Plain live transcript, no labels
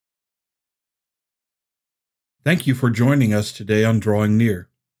Thank you for joining us today on Drawing Near.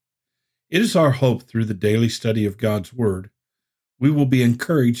 It is our hope through the daily study of God's Word, we will be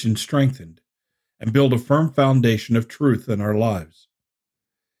encouraged and strengthened and build a firm foundation of truth in our lives.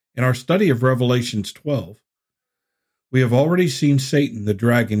 In our study of Revelations 12, we have already seen Satan, the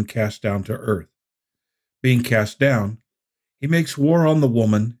dragon, cast down to earth. Being cast down, he makes war on the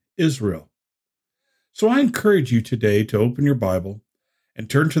woman, Israel. So I encourage you today to open your Bible and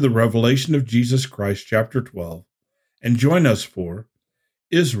turn to the revelation of Jesus Christ, chapter 12, and join us for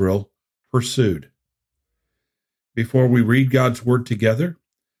Israel Pursued. Before we read God's Word together,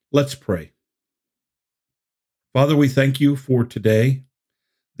 let's pray. Father, we thank you for today,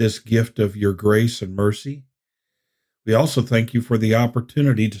 this gift of your grace and mercy. We also thank you for the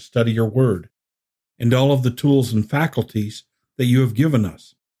opportunity to study your Word and all of the tools and faculties that you have given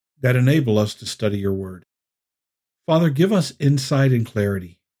us that enable us to study your Word. Father, give us insight and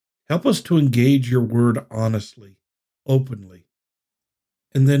clarity. Help us to engage your Word honestly, openly,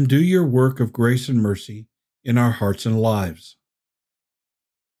 and then do your work of grace and mercy in our hearts and lives.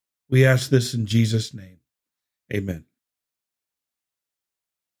 We ask this in Jesus' name. Amen.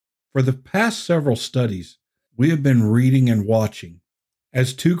 For the past several studies, we have been reading and watching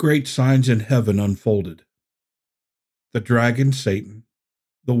as two great signs in heaven unfolded. The dragon, Satan,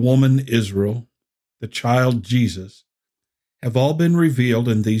 the woman, Israel, the child, Jesus, have all been revealed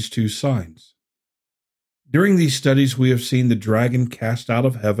in these two signs. During these studies, we have seen the dragon cast out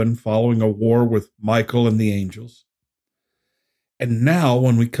of heaven following a war with Michael and the angels. And now,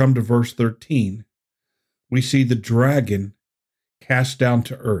 when we come to verse 13, we see the dragon cast down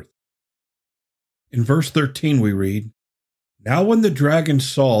to earth. In verse 13, we read, "Now when the dragon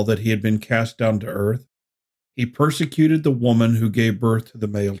saw that he had been cast down to earth, he persecuted the woman who gave birth to the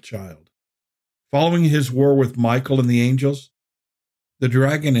male child. Following his war with Michael and the angels, the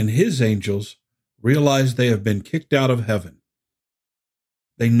dragon and his angels realize they have been kicked out of heaven.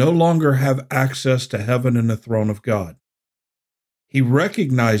 They no longer have access to heaven and the throne of God. He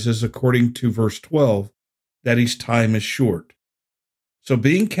recognizes, according to verse 12, that his time is short. So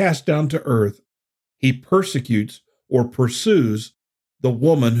being cast down to earth, he persecutes or pursues the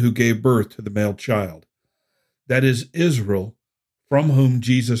woman who gave birth to the male child. That is Israel, from whom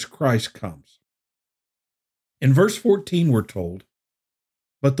Jesus Christ comes." In verse 14, we're told,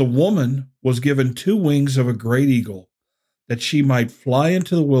 "But the woman was given 2 wings of a great eagle, that she might fly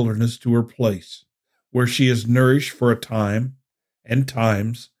into the wilderness to her place, where she is nourished for a time, and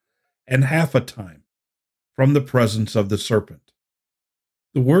times, and half a time, from the presence of the serpent."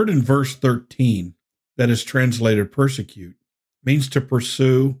 The word in verse 13, that is translated persecute, means to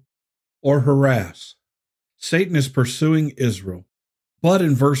pursue or harass. Satan is pursuing Israel, but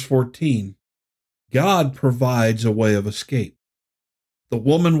in verse 14, God provides a way of escape. The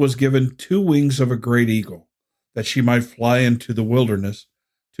woman was given 2 wings of a great eagle, that she might fly into the wilderness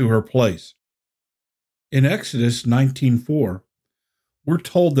to her place. In Exodus 19:4, we're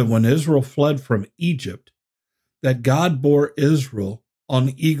told that when Israel fled from Egypt, that God bore Israel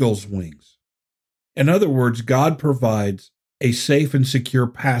on eagle's wings. In other words, God provides a safe and secure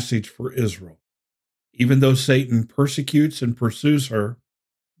passage for Israel. Even though Satan persecutes and pursues her,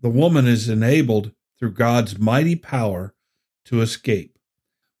 the woman is enabled through God's mighty power to escape,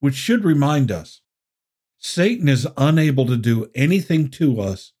 which should remind us, Satan is unable to do anything to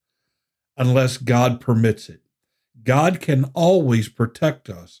us unless God permits it. God can always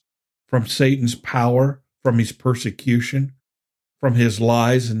protect us from Satan's power, from his persecution, from his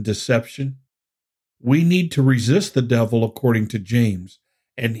lies and deception. We need to resist the devil according to James,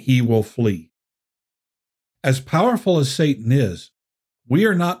 and he will flee. As powerful as Satan is, we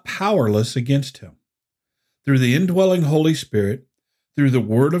are not powerless against him. Through the indwelling Holy Spirit, through the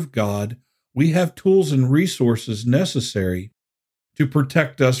Word of God, we have tools and resources necessary to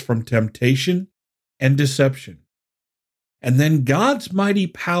protect us from temptation and deception. And then God's mighty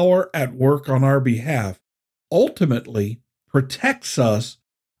power at work on our behalf ultimately protects us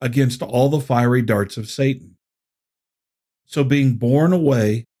against all the fiery darts of Satan. So being borne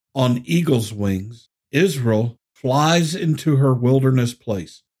away on eagle's wings, Israel flies into her wilderness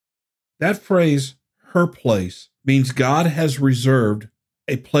place. That phrase, her place, means God has reserved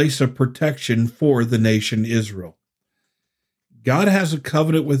a place of protection for the nation Israel. God has a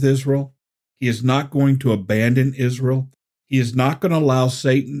covenant with Israel. He is not going to abandon Israel. He is not going to allow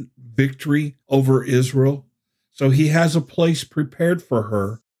Satan victory over Israel. So he has a place prepared for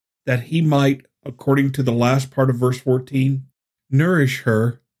her that he might, according to the last part of verse 14, nourish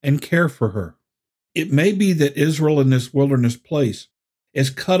her and care for her. It may be that Israel in this wilderness place is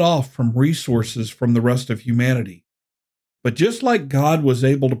cut off from resources from the rest of humanity. But just like God was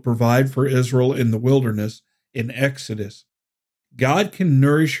able to provide for Israel in the wilderness in Exodus, God can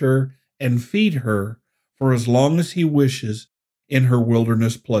nourish her and feed her for as long as he wishes in her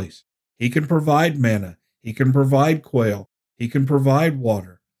wilderness place. He can provide manna. He can provide quail. He can provide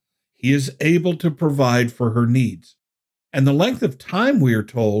water. He is able to provide for her needs. And the length of time, we are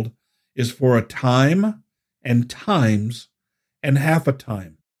told, is for a time and times and half a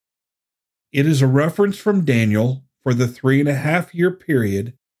time. It is a reference from Daniel for the 3.5-year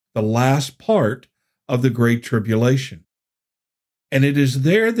period, the last part of the Great Tribulation. And it is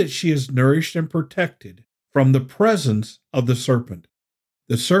there that she is nourished and protected from the presence of the serpent.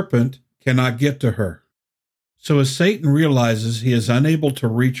 The serpent cannot get to her. So as Satan realizes he is unable to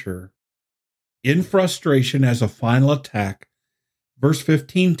reach her, in frustration as a final attack, verse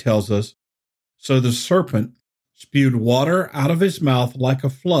 15 tells us, so the serpent spewed water out of his mouth like a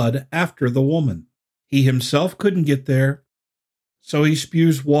flood after the woman. He himself couldn't get there, so he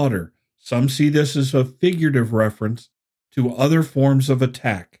spews water. Some see this as a figurative reference to other forms of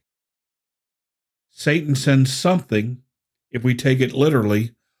attack. Satan sends something, if we take it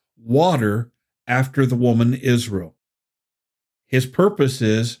literally, water after the woman Israel. His purpose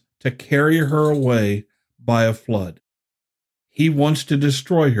is to carry her away by a flood. He wants to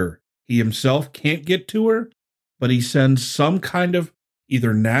destroy her. He himself can't get to her, but he sends some kind of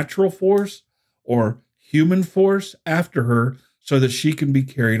either natural force or human force after her so that she can be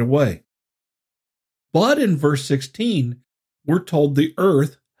carried away. But in verse 16, we're told the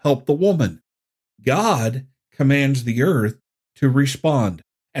earth helped the woman. God commands the earth to respond,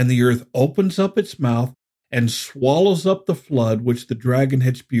 and the earth opens up its mouth and swallows up the flood which the dragon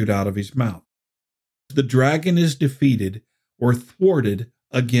had spewed out of his mouth. The dragon is defeated or thwarted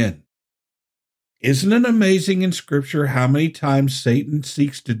again. Isn't it amazing in Scripture how many times Satan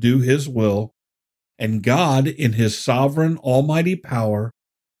seeks to do his will, and God, in his sovereign, almighty power,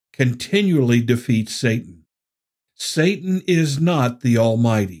 continually defeats Satan? Satan is not the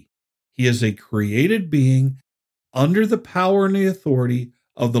Almighty. He is a created being under the power and the authority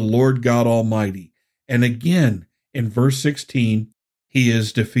of the Lord God Almighty. And again, in verse 16, he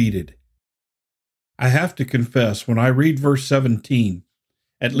is defeated. I have to confess, when I read verse 17,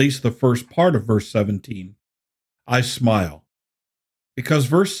 at least the first part of verse 17, I smile. Because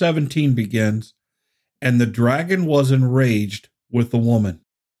verse 17 begins, and the dragon was enraged with the woman.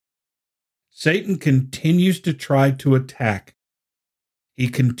 Satan continues to try to attack. He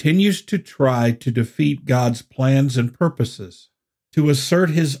continues to try to defeat God's plans and purposes, to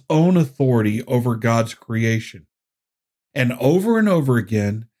assert his own authority over God's creation. And over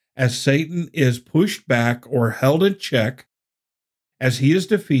again, as Satan is pushed back or held in check, as he is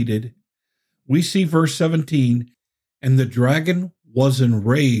defeated, we see verse 17, and the dragon was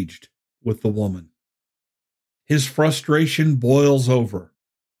enraged with the woman. His frustration boils over.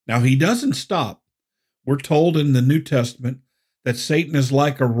 Now, he doesn't stop. We're told in the New Testament that Satan is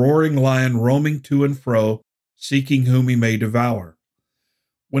like a roaring lion roaming to and fro, seeking whom he may devour.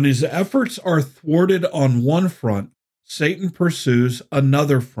 When his efforts are thwarted on one front, Satan pursues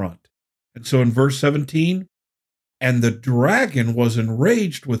another front. And so in verse 17, and the dragon was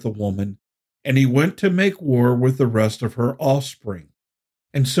enraged with the woman, and he went to make war with the rest of her offspring.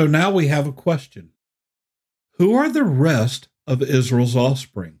 And so now we have a question. Who are the rest of Israel's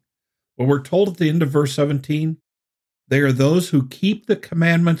offspring? Well, we're told at the end of verse 17, they are those who keep the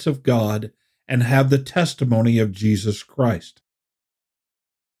commandments of God and have the testimony of Jesus Christ.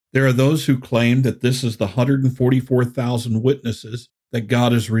 There are those who claim that this is the 144,000 witnesses that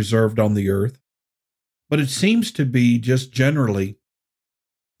God has reserved on the earth. But it seems to be just generally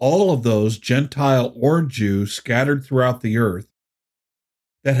all of those, Gentile or Jew, scattered throughout the earth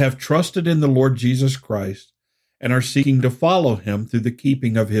that have trusted in the Lord Jesus Christ and are seeking to follow him through the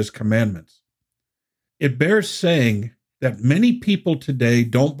keeping of his commandments. It bears saying that many people today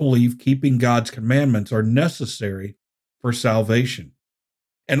don't believe keeping God's commandments are necessary for salvation.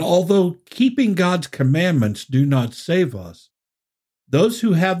 And although keeping God's commandments do not save us, those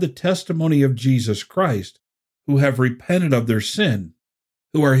who have the testimony of Jesus Christ, who have repented of their sin,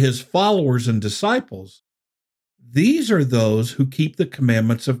 who are his followers and disciples, these are those who keep the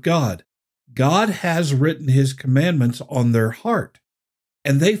commandments of God. God has written his commandments on their heart,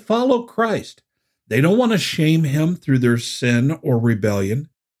 and they follow Christ. They don't want to shame him through their sin or rebellion.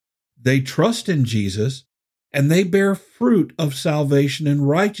 They trust in Jesus, and they bear fruit of salvation and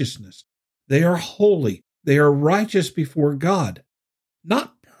righteousness. They are holy. They are righteous before God.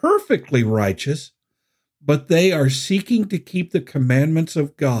 Not perfectly righteous, but they are seeking to keep the commandments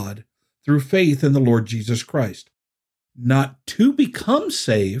of God through faith in the Lord Jesus Christ. Not to become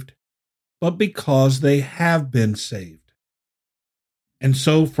saved, but because they have been saved. And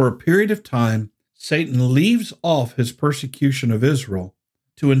so for a period of time, Satan leaves off his persecution of Israel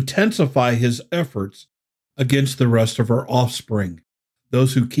to intensify his efforts against the rest of her offspring,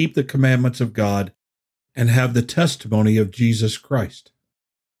 those who keep the commandments of God and have the testimony of Jesus Christ.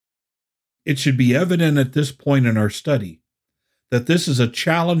 It should be evident at this point in our study that this is a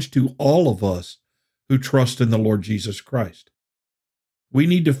challenge to all of us who trust in the Lord Jesus Christ. We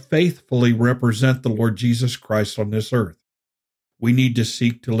need to faithfully represent the Lord Jesus Christ on this earth. We need to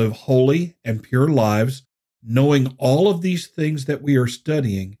seek to live holy and pure lives, knowing all of these things that we are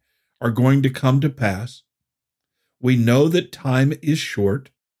studying are going to come to pass. We know that time is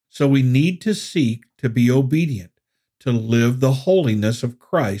short, so we need to seek to be obedient, to live the holiness of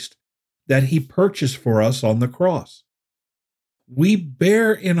Christ that he purchased for us on the cross. We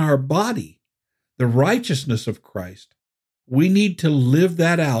bear in our body the righteousness of Christ. We need to live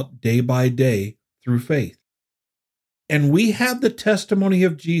that out day by day through faith. And we have the testimony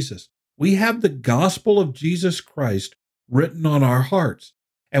of Jesus. We have the gospel of Jesus Christ written on our hearts,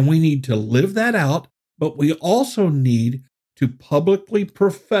 and we need to live that out, but we also need to publicly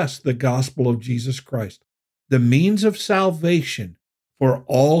profess the gospel of Jesus Christ, the means of salvation for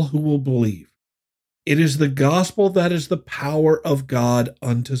all who will believe. It is the gospel that is the power of God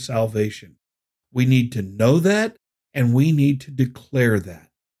unto salvation. We need to know that, and we need to declare that.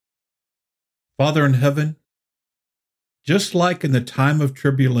 Father in heaven, just like in the time of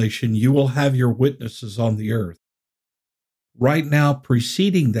tribulation, you will have your witnesses on the earth. Right now,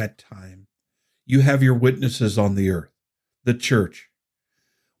 preceding that time, you have your witnesses on the earth, the church.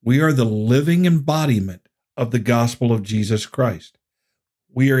 We are the living embodiment of the gospel of Jesus Christ.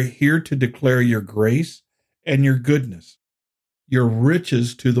 We are here to declare your grace and your goodness, your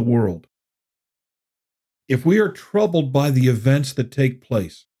riches to the world. If we are troubled by the events that take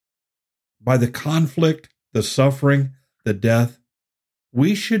place, by the conflict, the suffering, the death,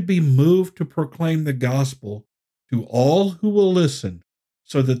 we should be moved to proclaim the gospel to all who will listen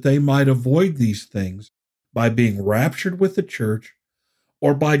so that they might avoid these things by being raptured with the church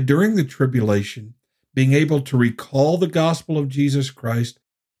or by, during the tribulation, being able to recall the gospel of Jesus Christ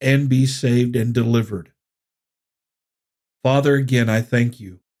and be saved and delivered. Father, again, I thank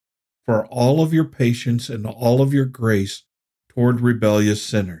you for all of your patience and all of your grace toward rebellious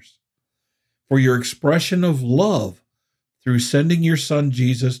sinners, for your expression of love through sending your Son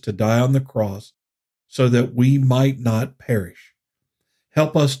Jesus to die on the cross so that we might not perish.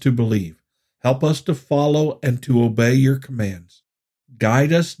 Help us to believe. Help us to follow and to obey your commands.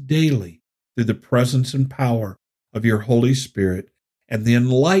 Guide us daily through the presence and power of your Holy Spirit and the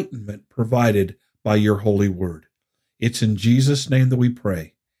enlightenment provided by your holy word. It's in Jesus' name that we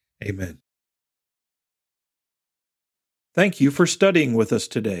pray. Amen. Thank you for studying with us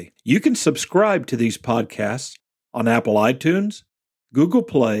today. You can subscribe to these podcasts on Apple iTunes, Google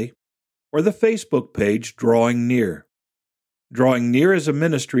Play, or the Facebook page Drawing Near. Drawing Near is a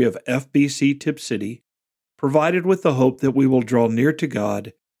ministry of FBC Tip City, provided with the hope that we will draw near to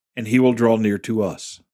God and he will draw near to us.